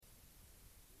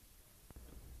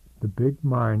The Big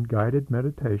Mind guided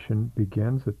meditation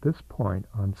begins at this point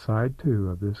on side 2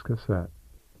 of this cassette.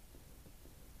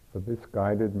 For this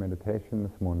guided meditation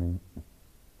this morning,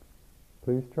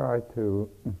 please try to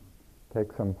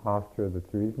take some posture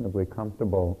that's reasonably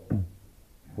comfortable,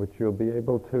 which you'll be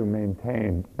able to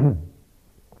maintain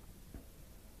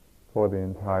for the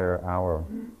entire hour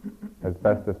as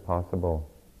best as possible.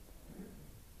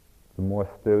 The more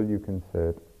still you can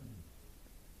sit,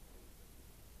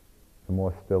 the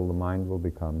more still the mind will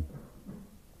become.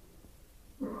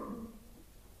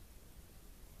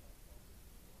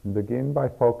 And begin by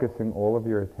focusing all of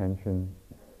your attention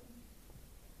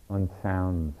on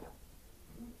sounds.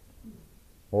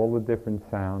 All the different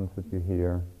sounds that you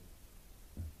hear.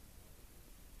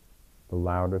 The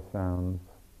louder sounds,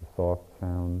 the soft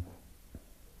sounds,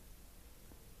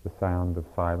 the sound of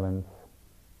silence,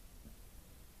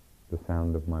 the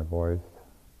sound of my voice.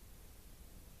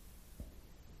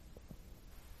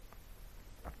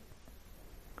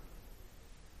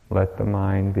 Let the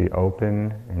mind be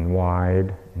open and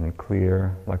wide and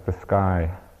clear like the sky.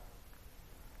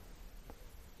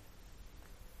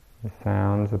 The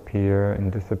sounds appear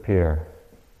and disappear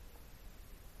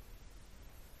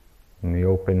in the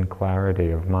open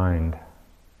clarity of mind.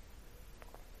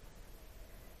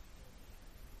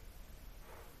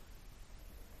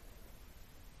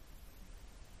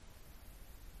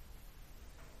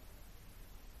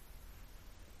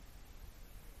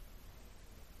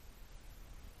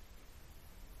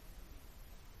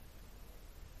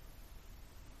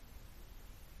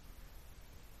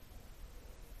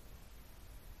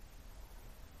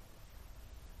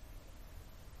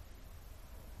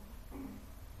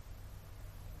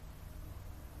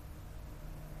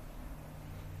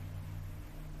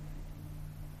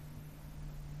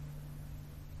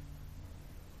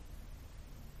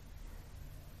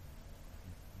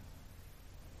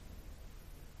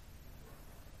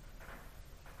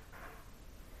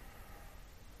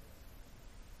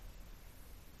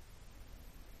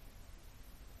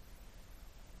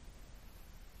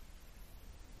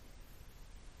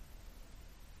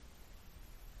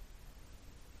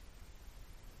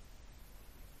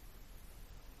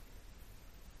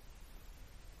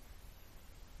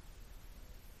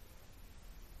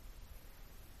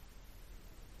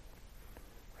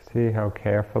 See how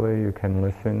carefully you can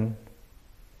listen,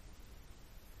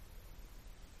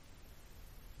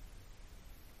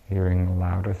 hearing the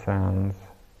louder sounds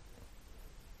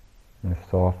and the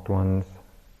soft ones,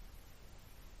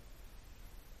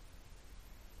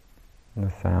 and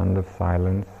the sound of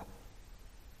silence.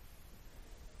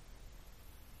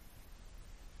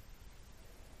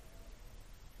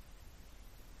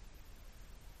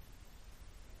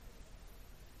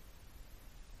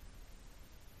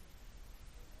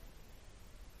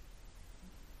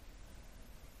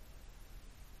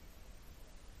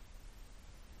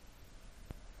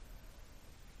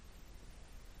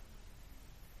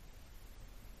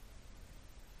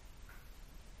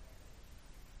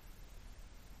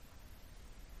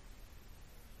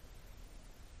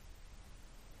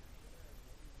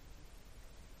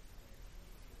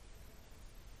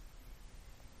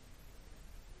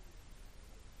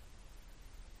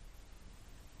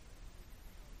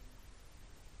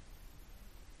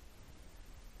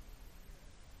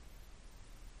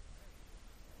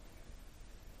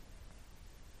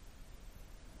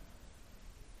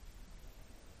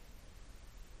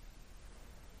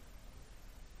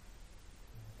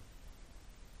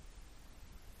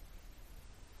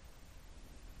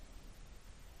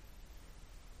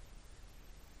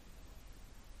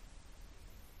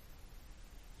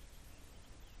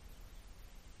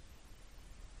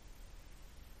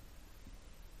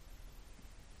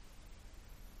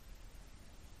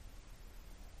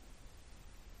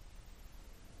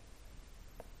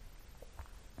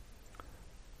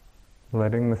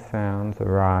 Letting the sounds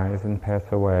arise and pass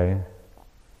away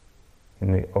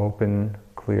in the open,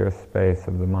 clear space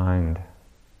of the mind.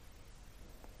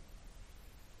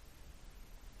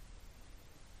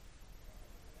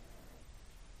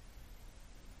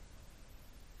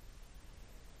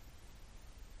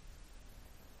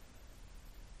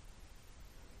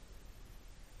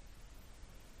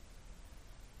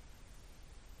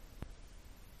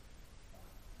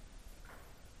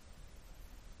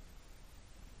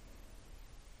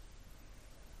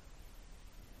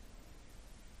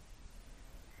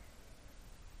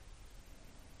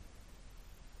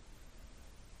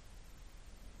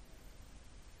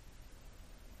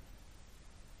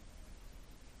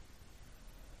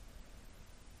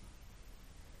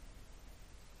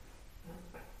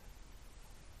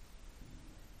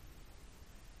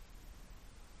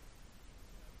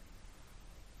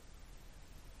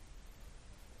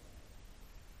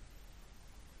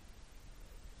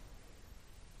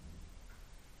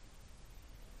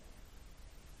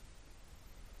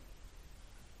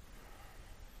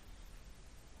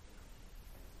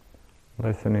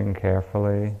 listening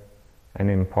carefully and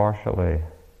impartially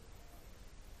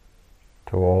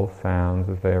to all sounds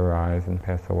as they arise and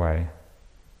pass away.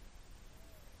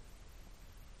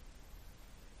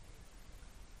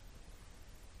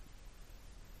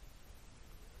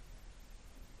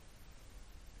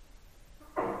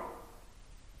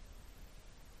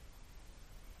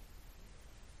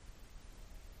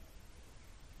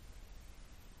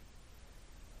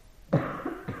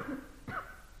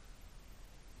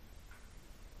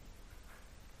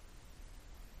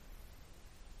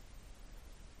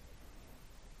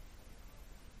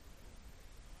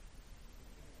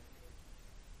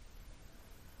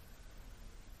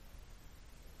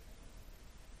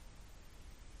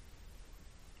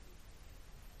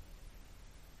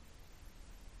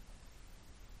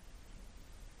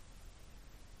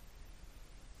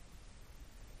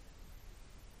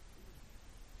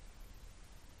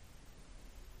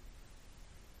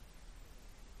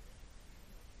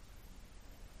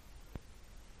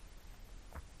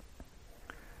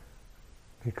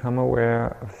 Become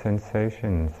aware of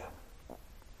sensations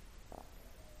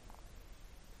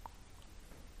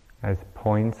as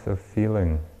points of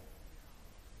feeling,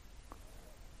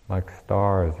 like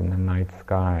stars in the night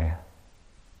sky.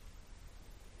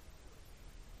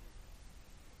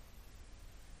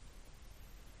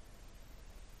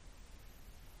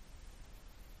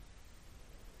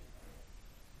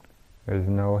 There's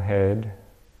no head,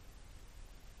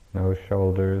 no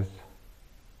shoulders,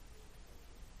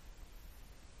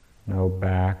 no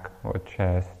back or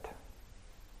chest,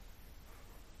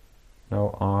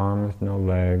 no arms, no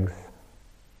legs.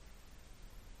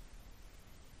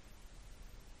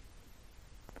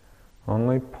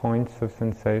 Only points of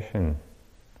sensation,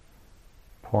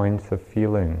 points of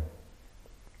feeling,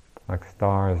 like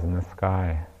stars in the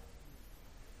sky.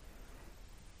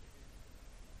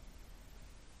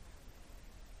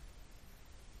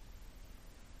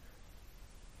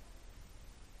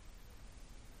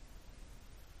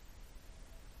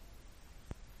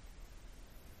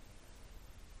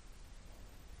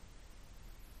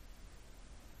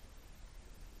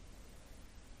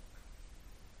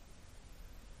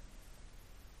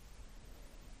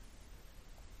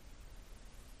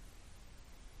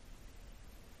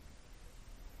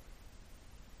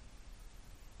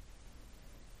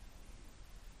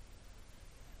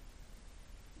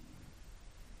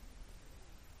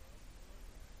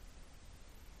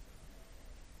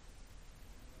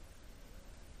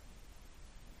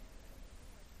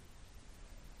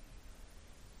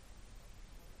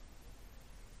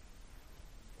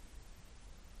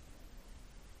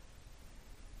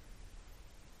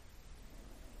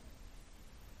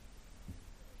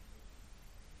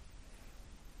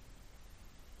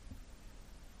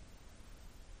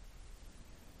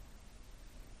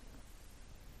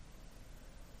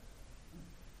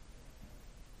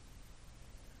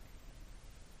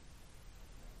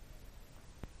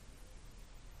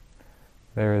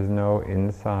 There is no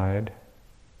inside,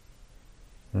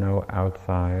 no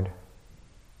outside,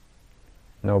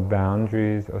 no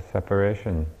boundaries or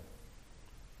separation.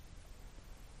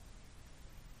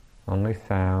 Only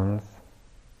sounds,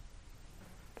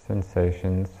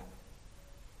 sensations,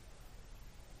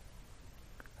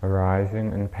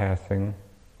 arising and passing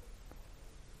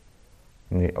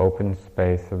in the open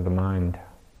space of the mind.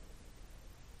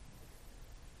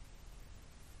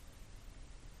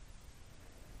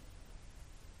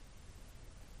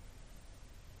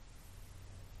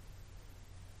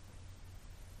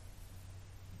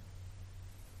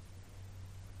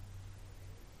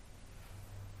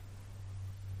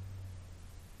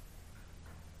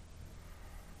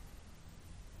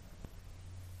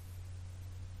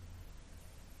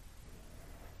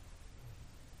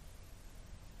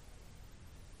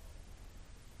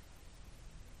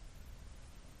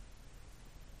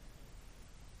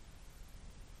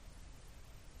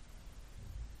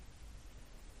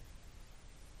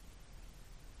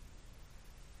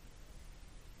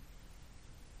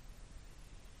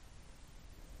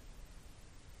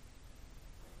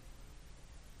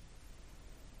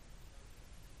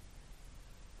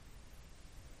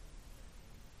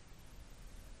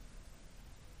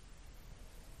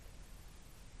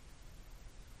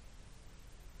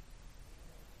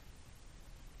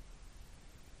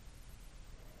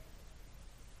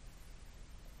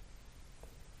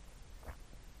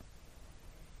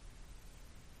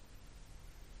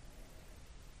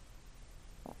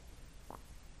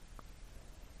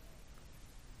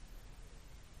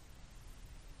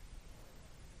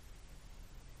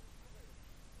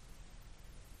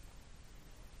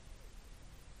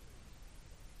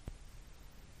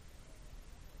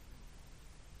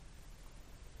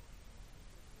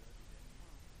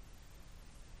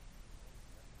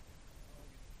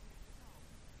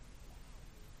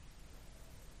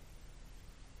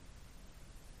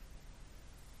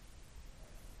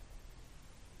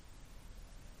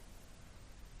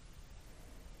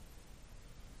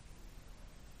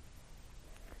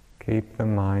 Keep the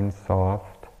mind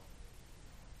soft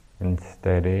and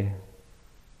steady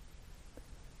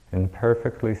and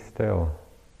perfectly still,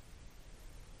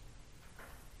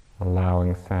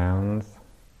 allowing sounds,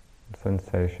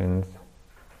 sensations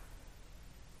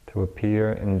to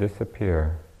appear and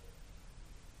disappear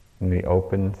in the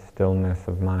open stillness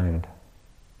of mind.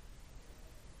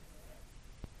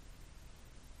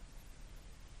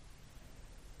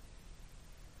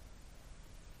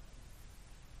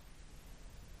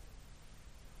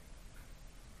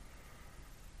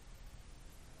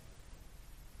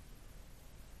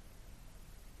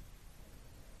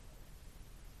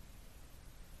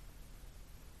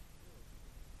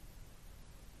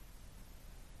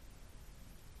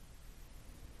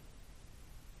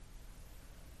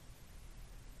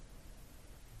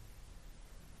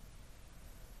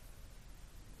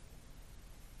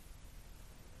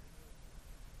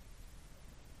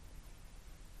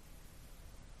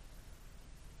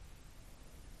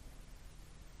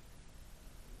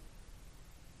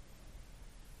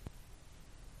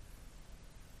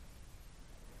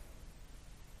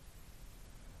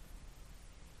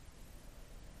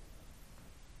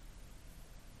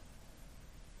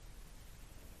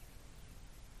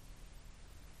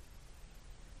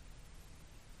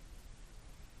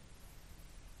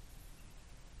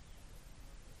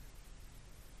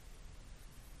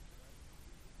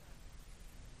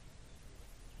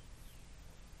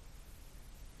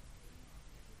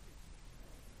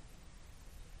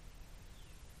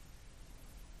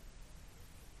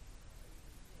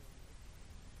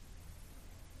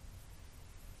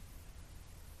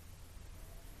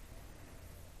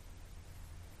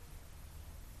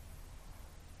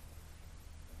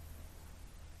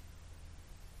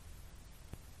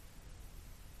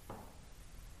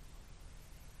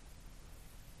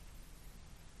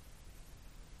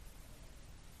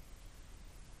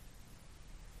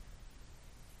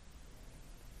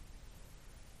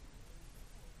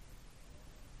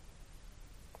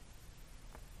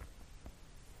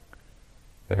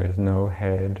 There is no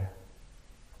head,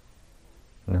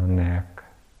 no neck,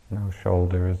 no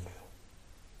shoulders,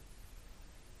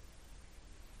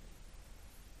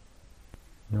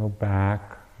 no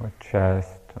back or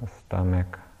chest or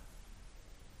stomach,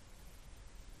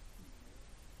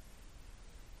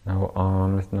 no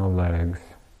arms, no legs,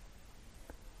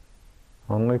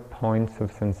 only points of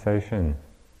sensation,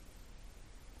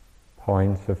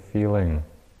 points of feeling,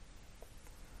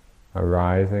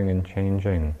 arising and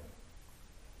changing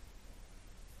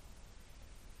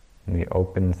in the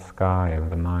open sky of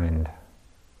the mind.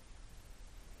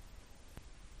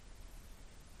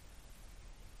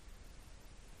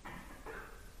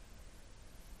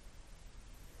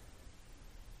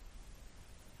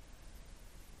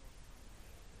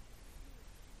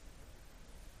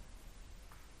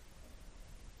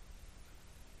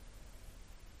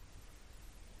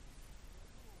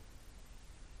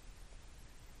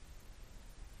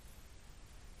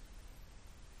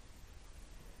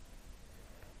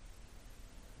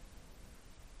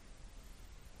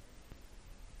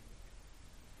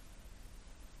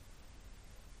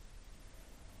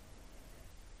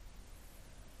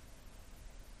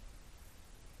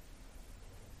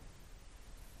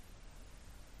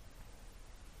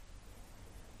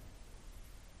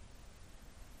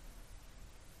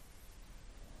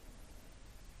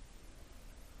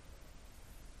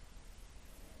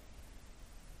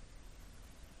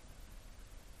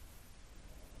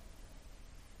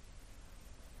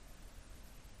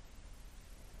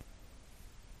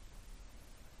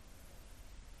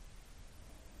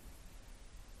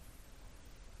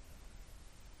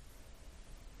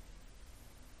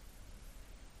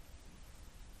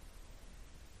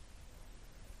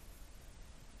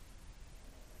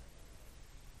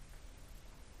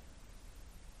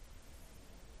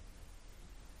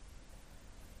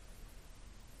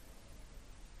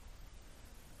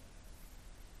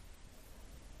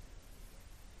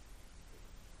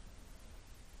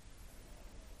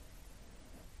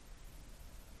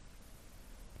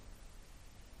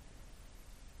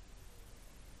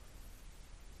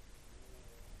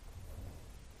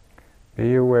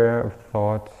 Be aware of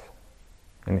thoughts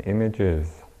and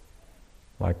images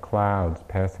like clouds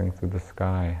passing through the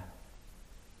sky.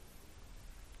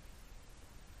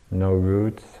 No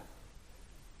roots,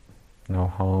 no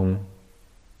home,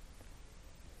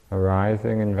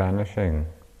 arising and vanishing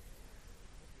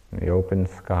in the open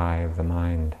sky of the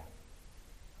mind.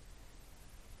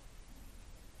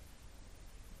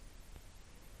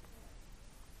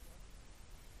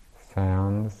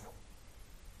 Sounds,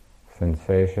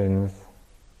 sensations,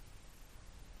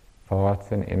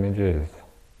 thoughts and images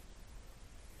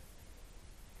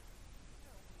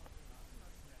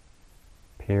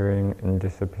appearing and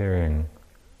disappearing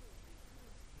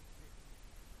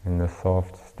in the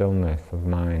soft stillness of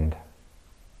mind.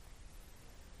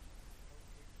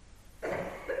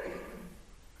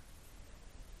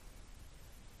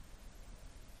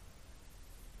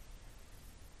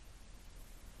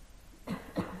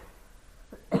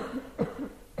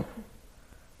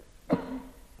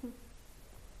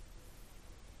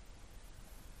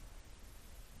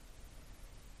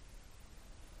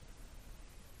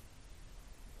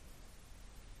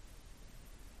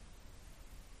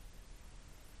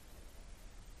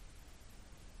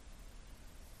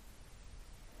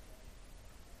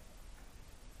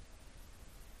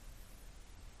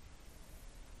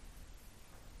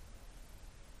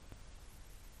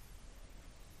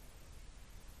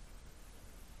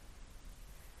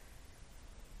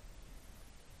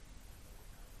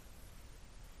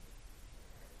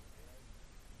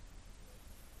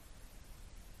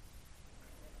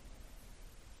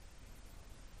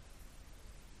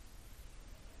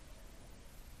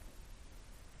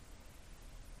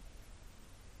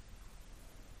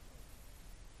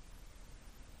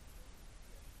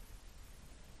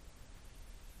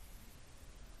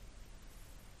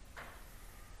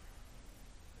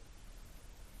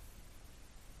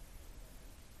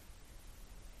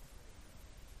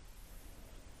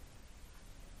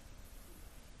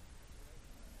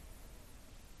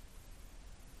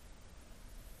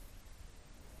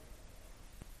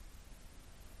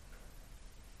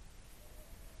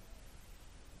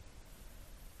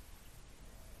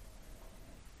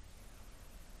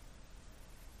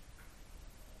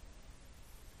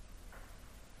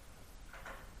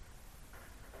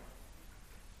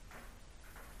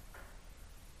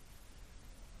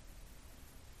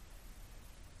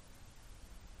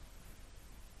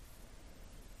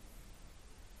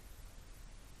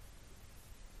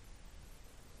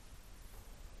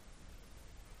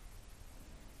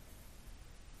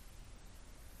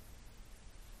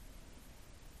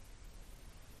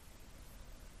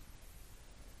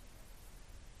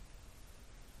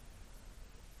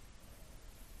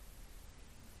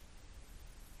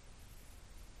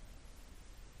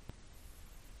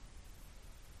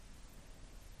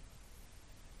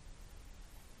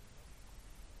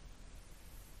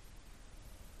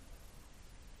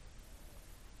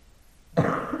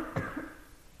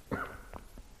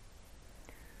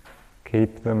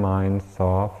 Keep the mind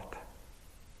soft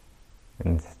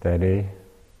and steady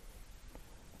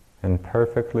and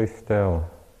perfectly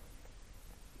still.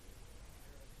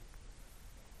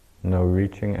 No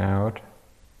reaching out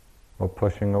or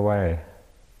pushing away.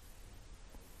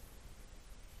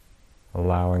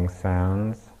 Allowing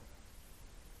sounds,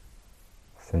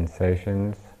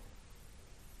 sensations,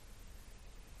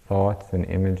 thoughts and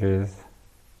images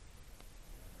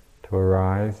to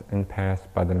arise and pass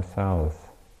by themselves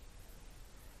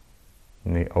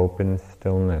in the open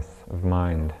stillness of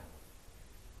mind.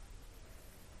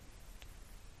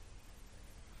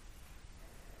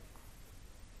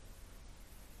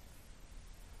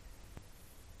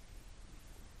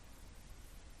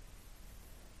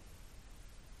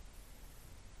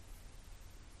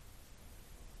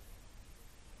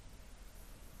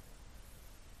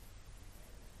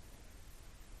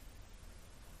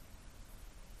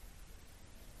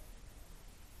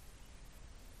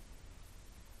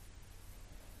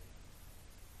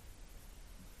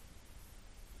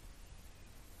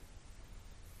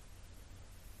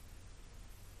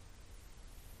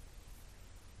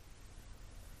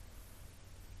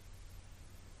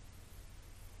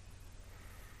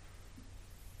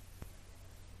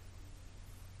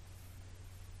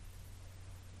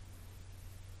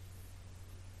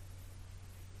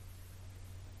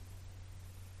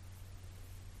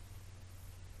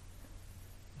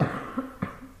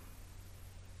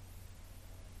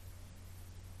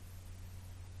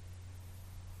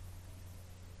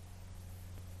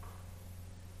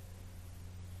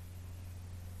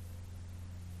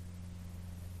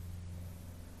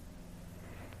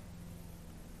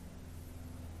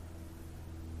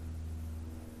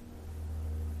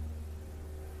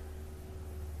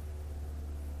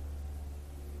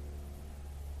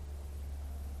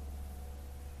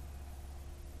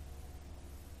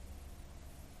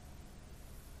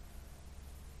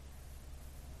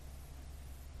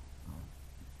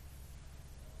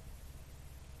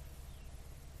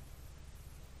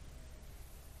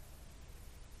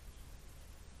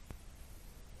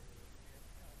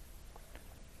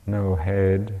 No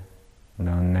head,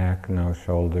 no neck, no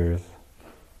shoulders,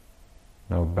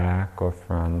 no back or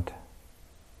front,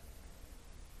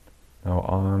 no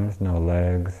arms, no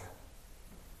legs.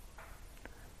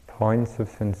 Points of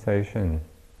sensation,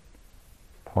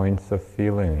 points of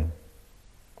feeling,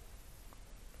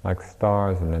 like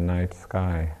stars in the night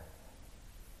sky,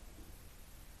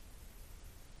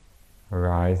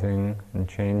 arising and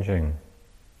changing.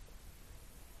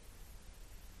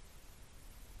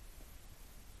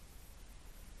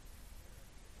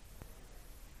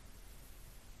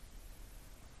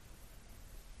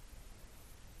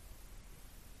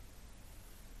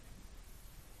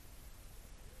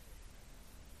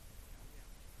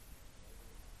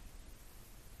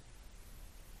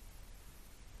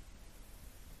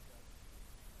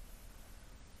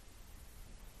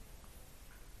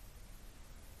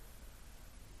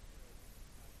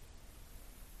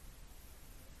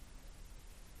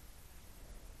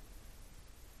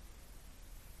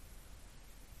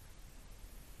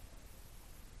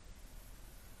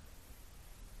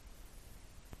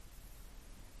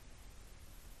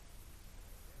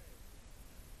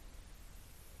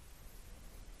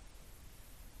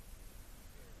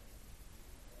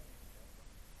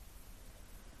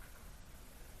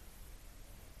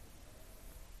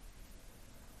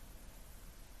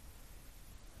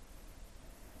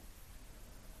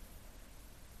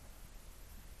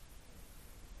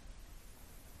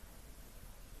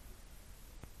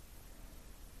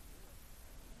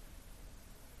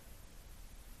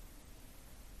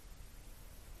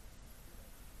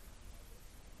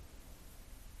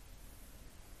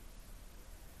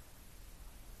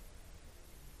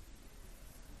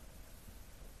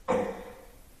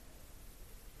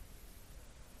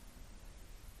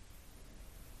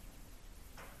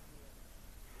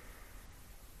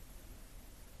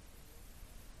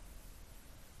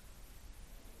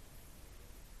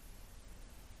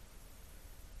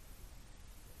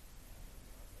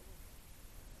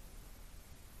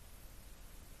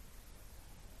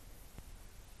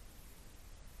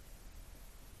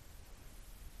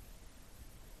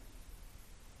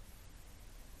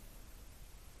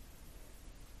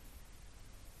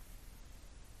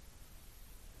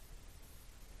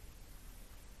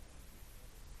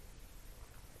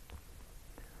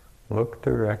 Look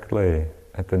directly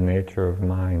at the nature of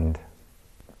mind.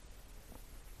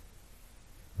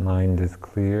 Mind is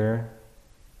clear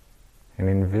and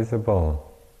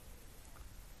invisible,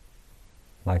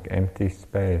 like empty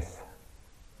space.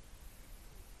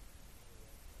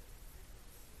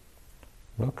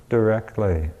 Look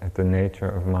directly at the nature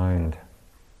of mind.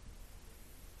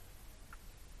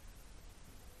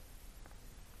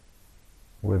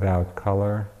 Without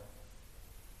color,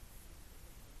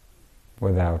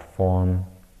 without form.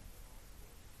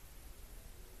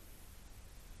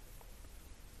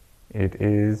 It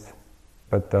is,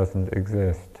 but doesn't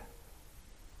exist.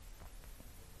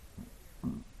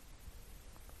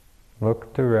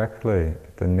 Look directly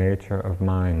at the nature of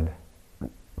mind.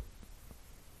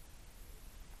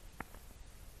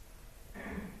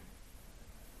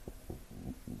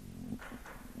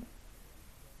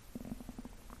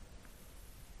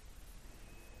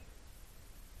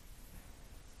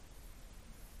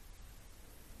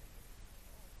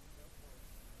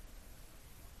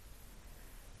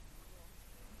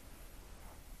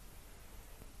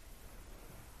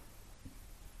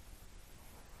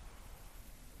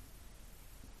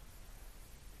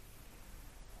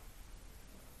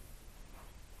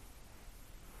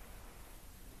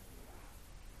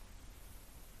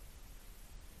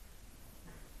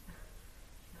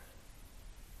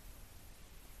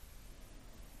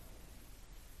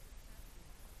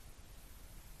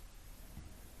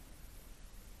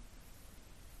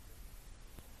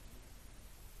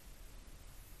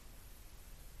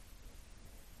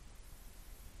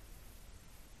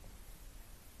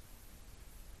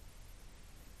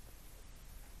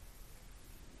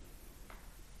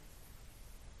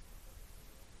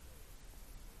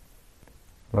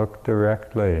 Look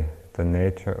directly at the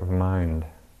nature of mind.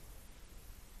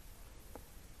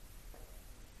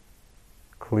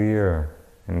 Clear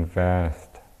and vast,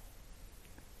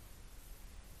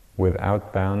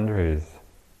 without boundaries,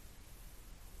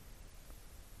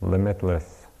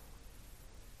 limitless.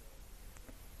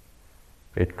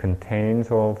 It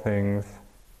contains all things,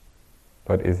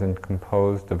 but isn't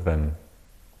composed of them.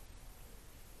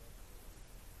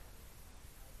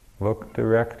 Look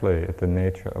directly at the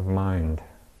nature of mind.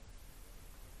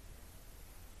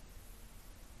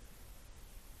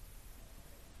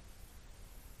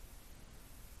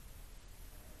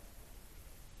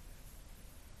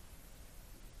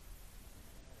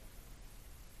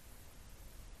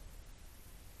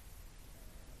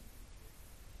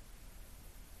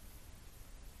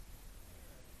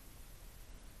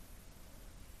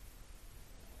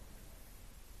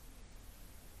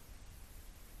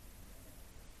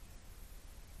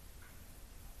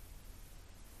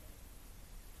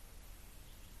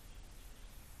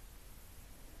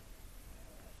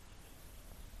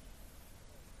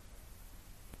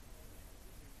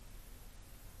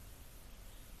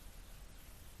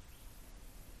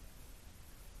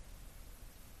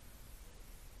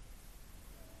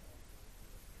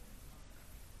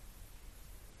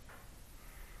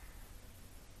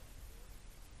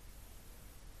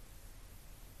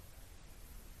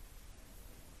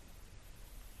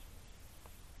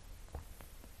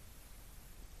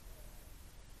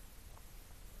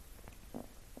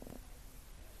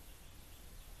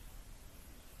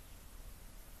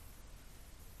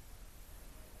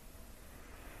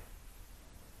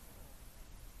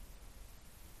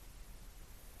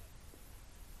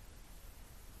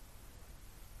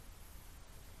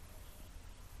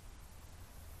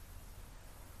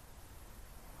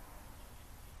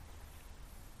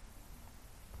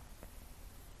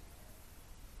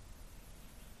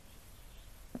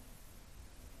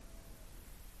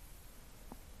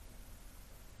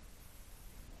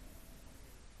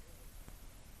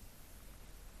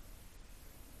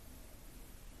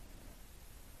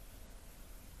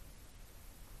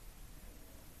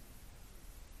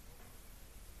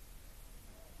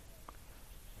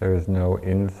 There is no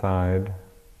inside,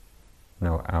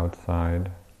 no outside,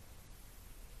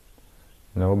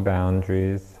 no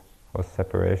boundaries or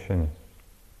separation.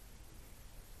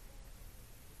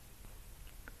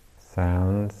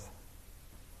 Sounds,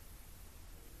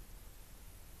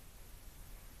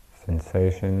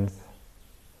 sensations,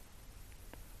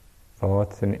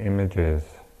 thoughts and images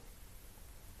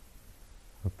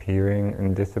appearing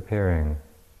and disappearing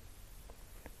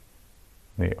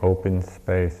in the open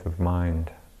space of mind.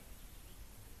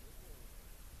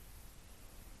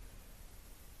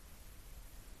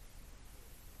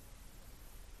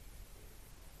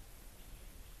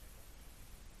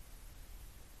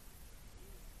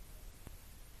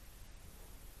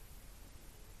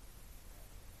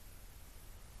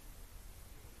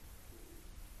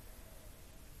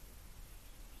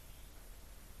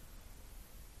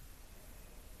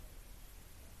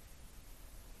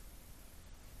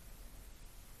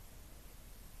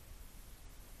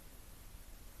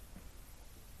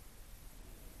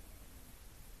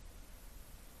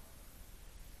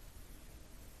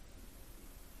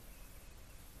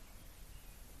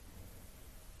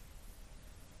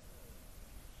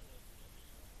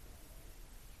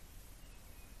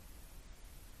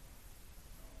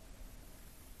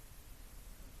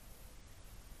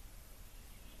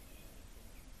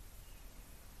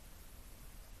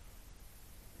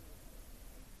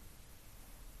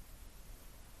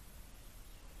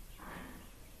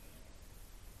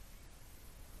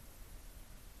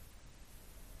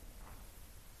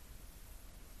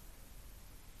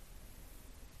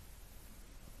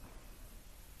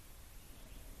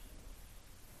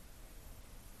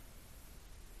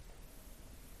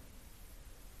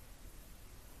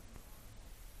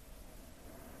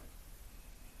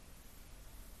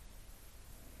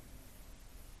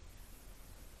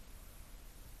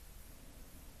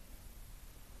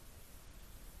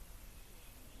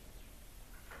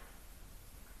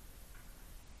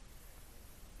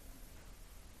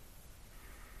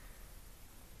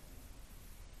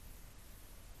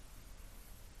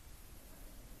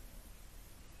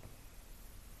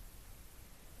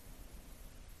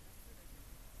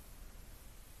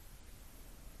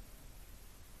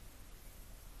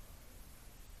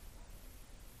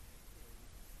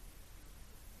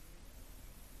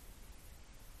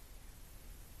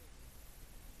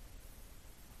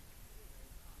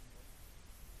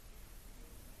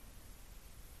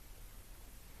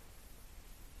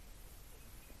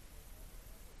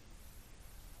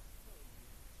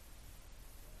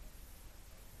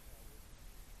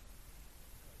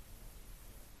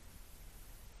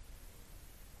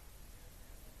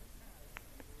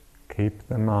 Keep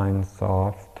the mind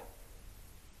soft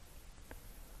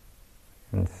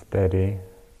and steady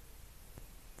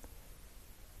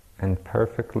and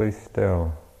perfectly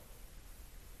still,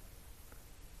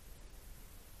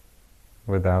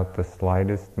 without the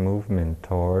slightest movement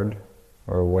toward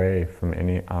or away from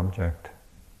any object.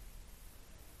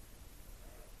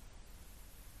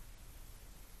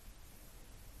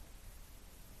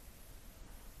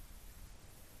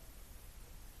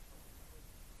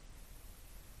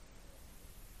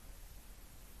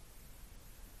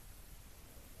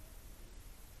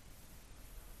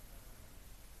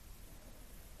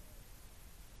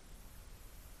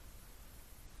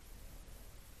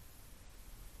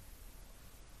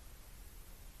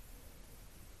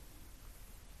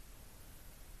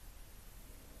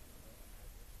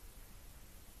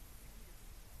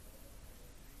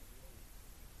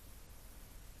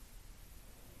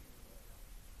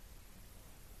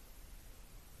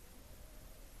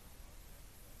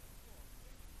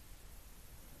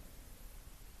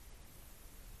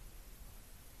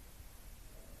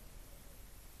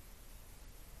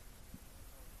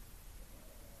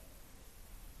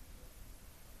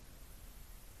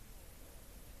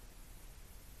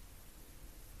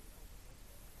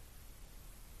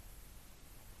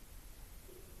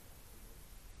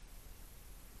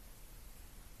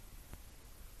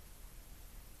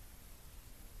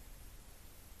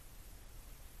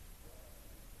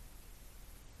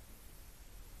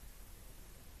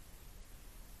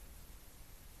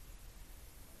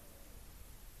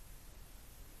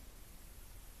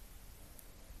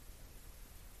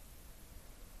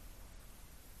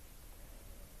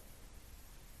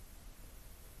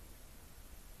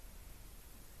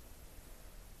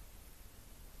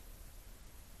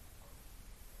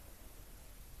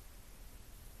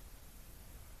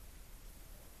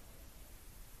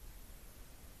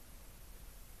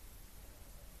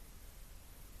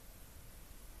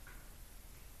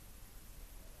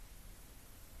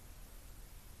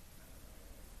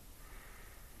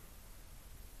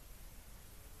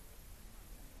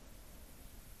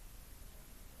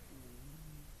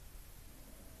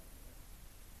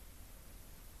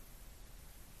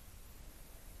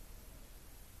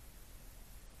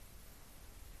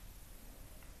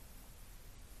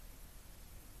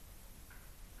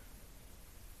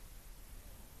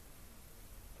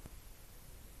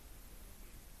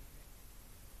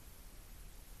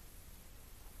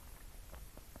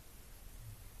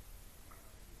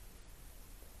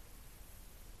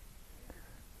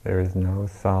 There is no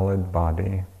solid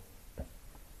body,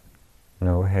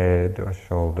 no head or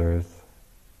shoulders,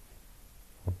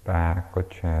 or back or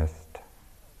chest,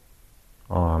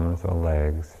 arms or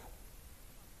legs.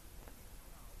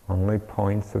 Only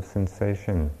points of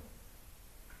sensation,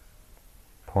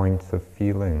 points of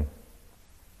feeling,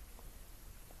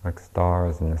 like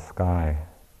stars in the sky.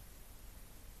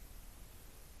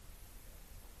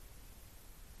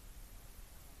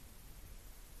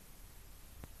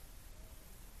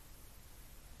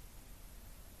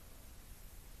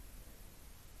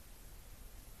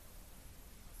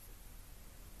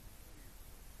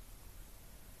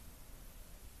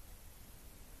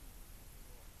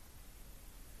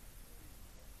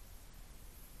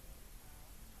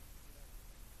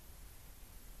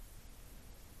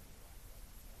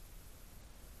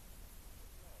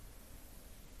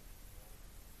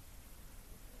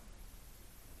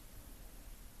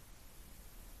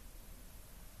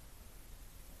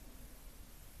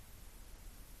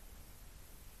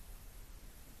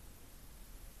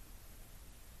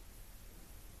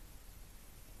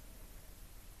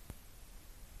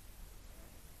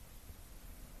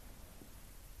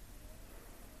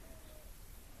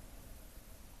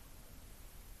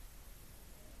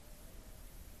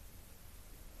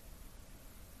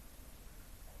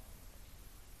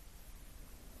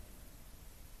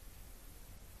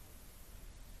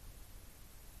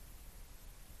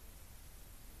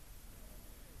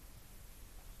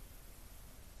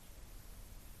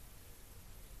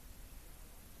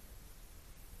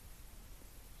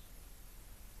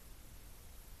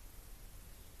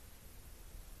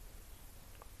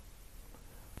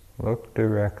 Look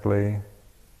directly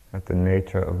at the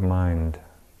nature of mind.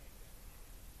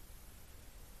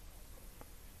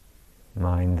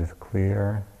 Mind is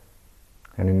clear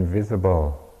and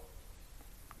invisible,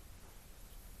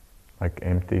 like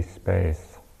empty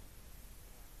space.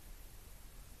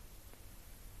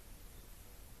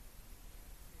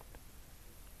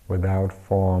 Without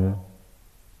form,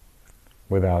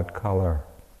 without color.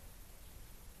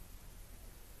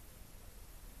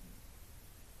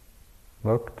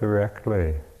 Look directly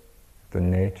at the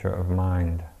nature of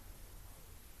mind.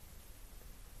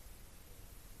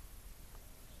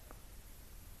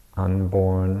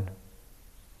 Unborn,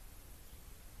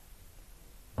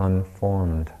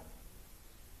 unformed.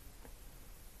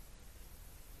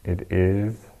 It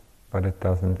is, but it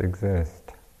doesn't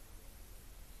exist.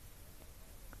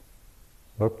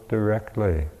 Look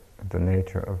directly at the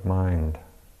nature of mind.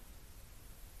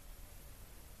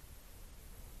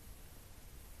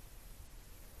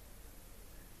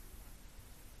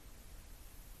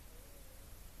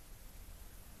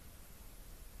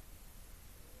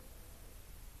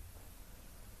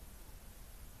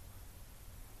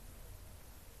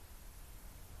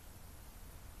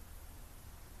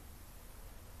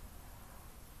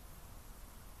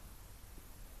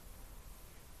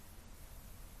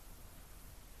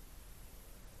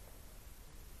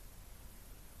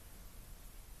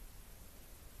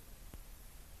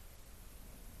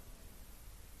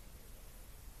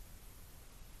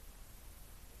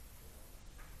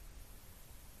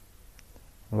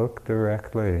 Look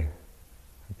directly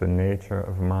at the nature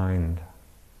of mind.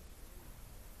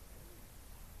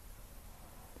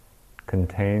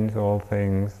 Contains all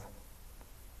things,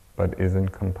 but isn't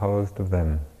composed of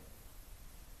them.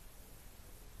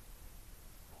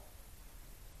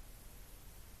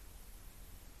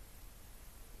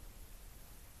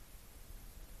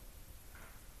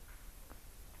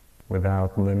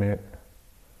 Without limit,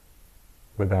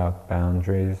 without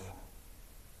boundaries.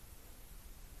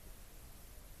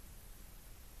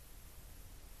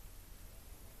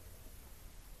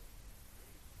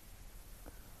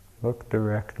 Look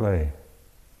directly at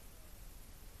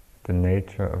the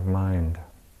nature of mind.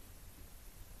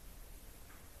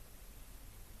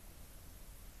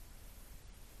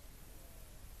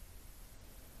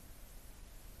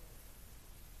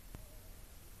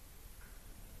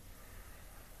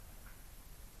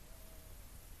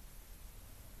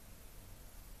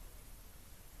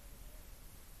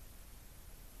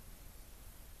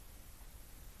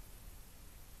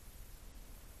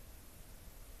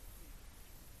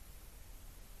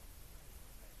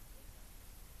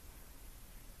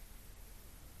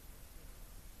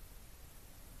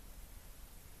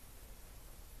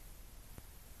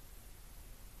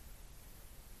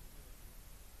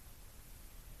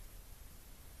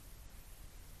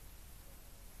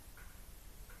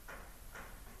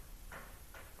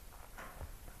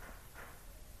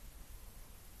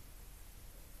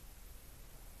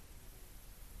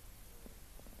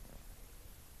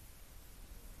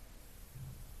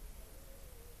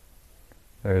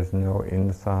 There is no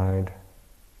inside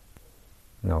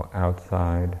no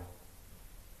outside,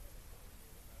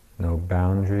 no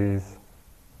boundaries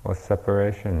or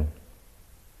separation.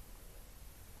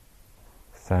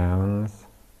 Sounds,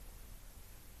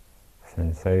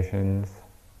 sensations,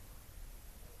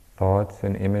 thoughts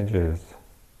and images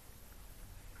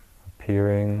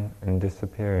appearing and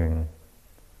disappearing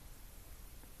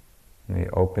in the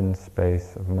open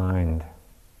space of mind.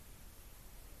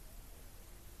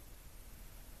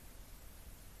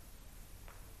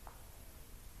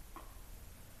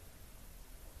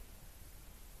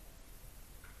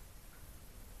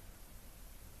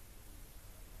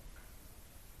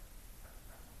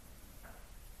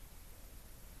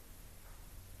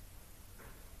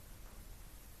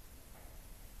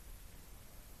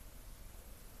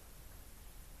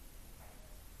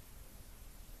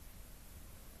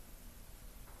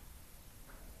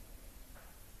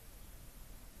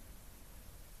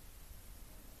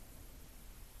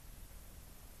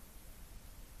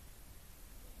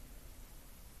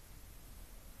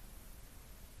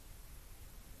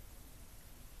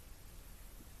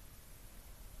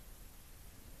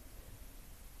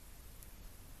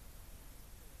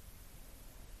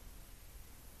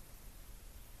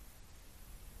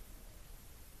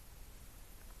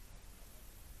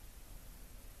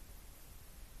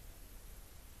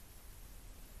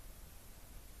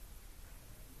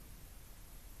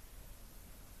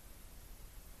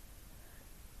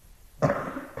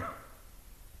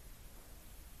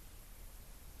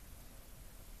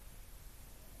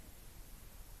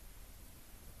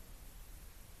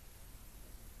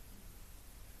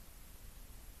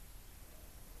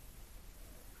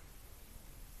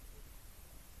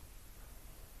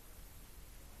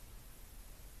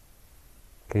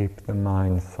 Keep the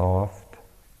mind soft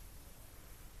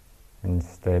and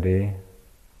steady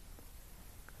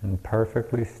and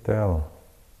perfectly still.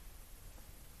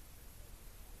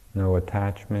 No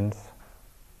attachments,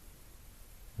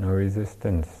 no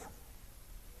resistance.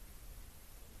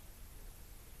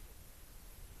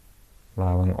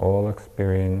 Allowing all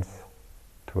experience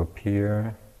to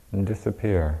appear and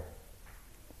disappear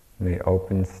in the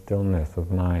open stillness of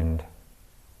mind.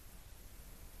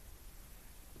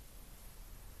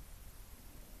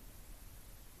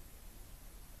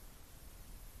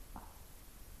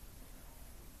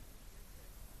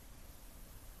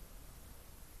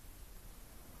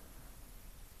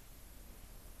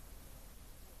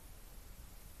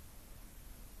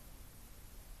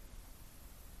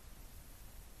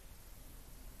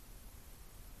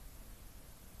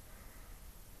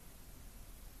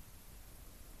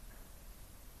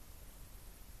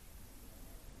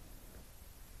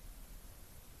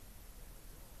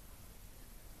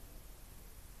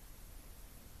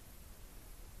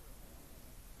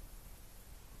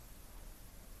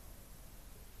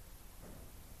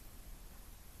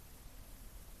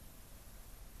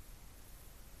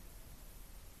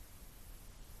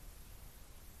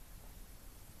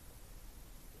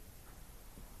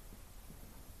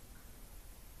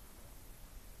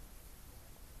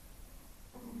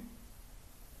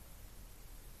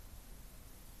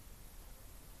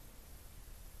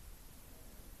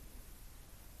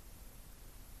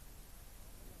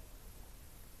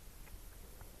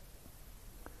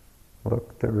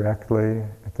 Look directly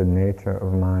at the nature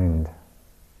of mind.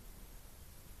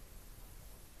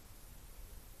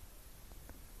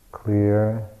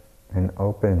 Clear and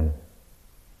open,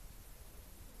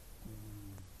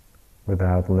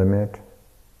 without limit,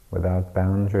 without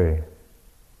boundary.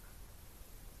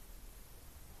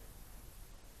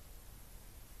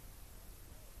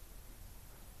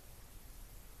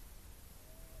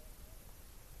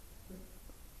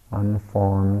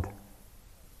 Unformed,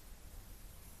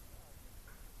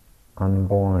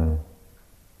 unborn.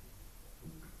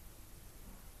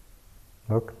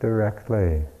 Look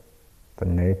directly at the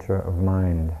nature of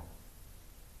mind.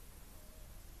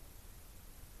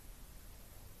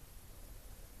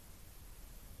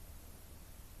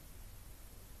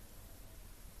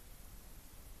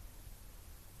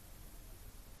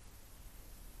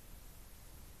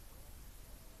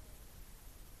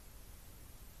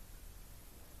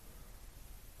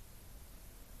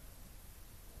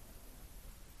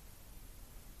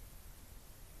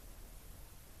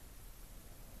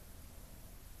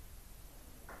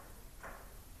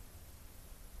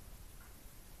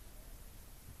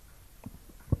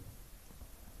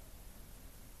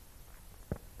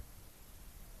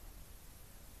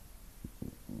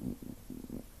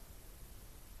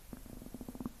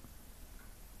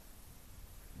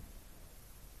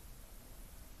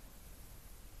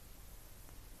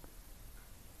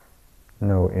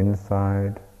 No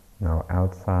inside, no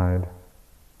outside,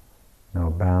 no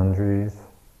boundaries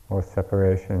or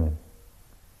separation.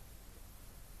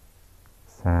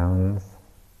 Sounds,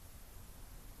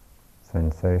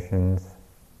 sensations,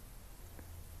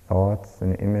 thoughts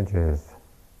and images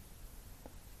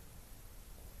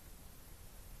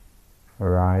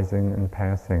arising and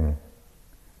passing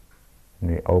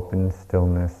in the open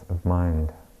stillness of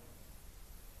mind.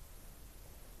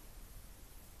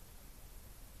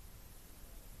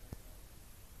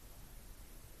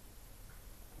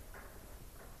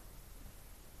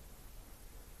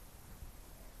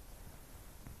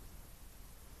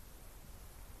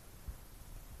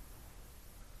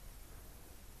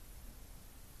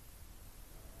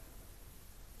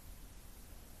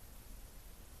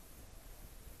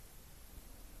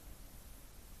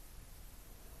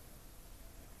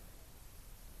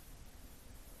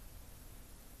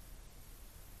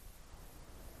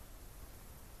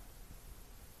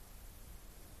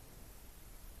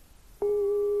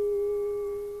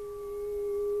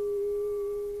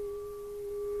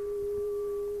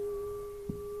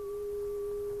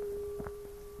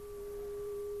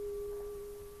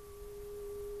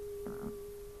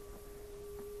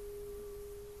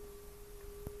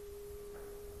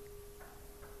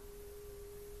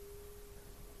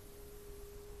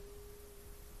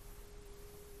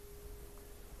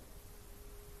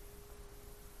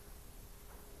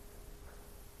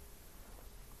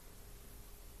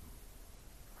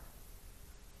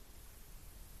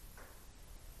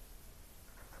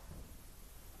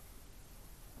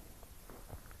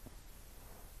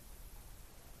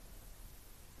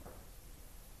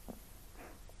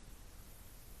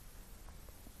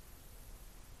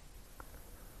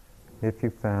 If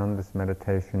you found this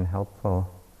meditation helpful,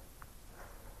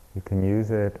 you can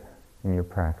use it in your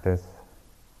practice,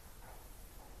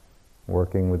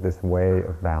 working with this way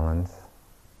of balance.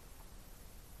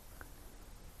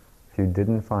 If you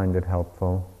didn't find it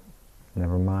helpful,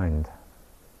 never mind.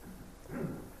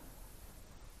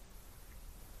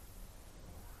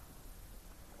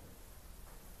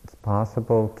 It's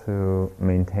possible to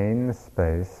maintain the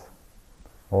space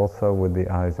also with the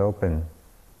eyes open.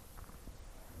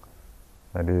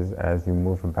 That is, as you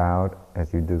move about,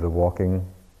 as you do the walking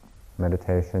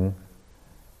meditation,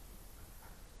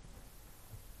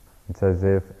 it's as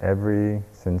if every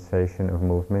sensation of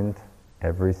movement,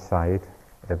 every sight,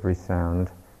 every sound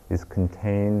is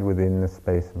contained within the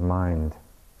space of mind.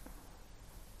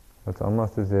 It's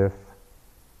almost as if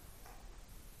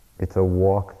it's a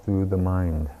walk through the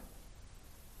mind.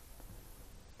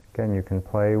 Again, you can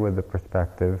play with the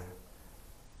perspective.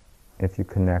 If you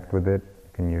connect with it, you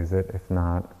can use it. If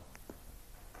not,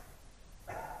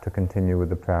 to continue with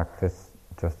the practice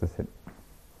just as it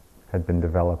had been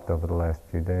developed over the last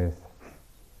few days.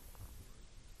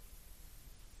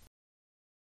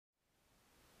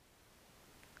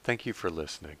 Thank you for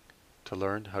listening. To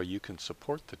learn how you can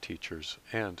support the teachers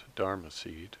and Dharma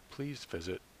Seed, please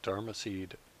visit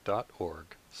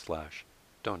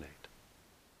dharmaseed.org/donate.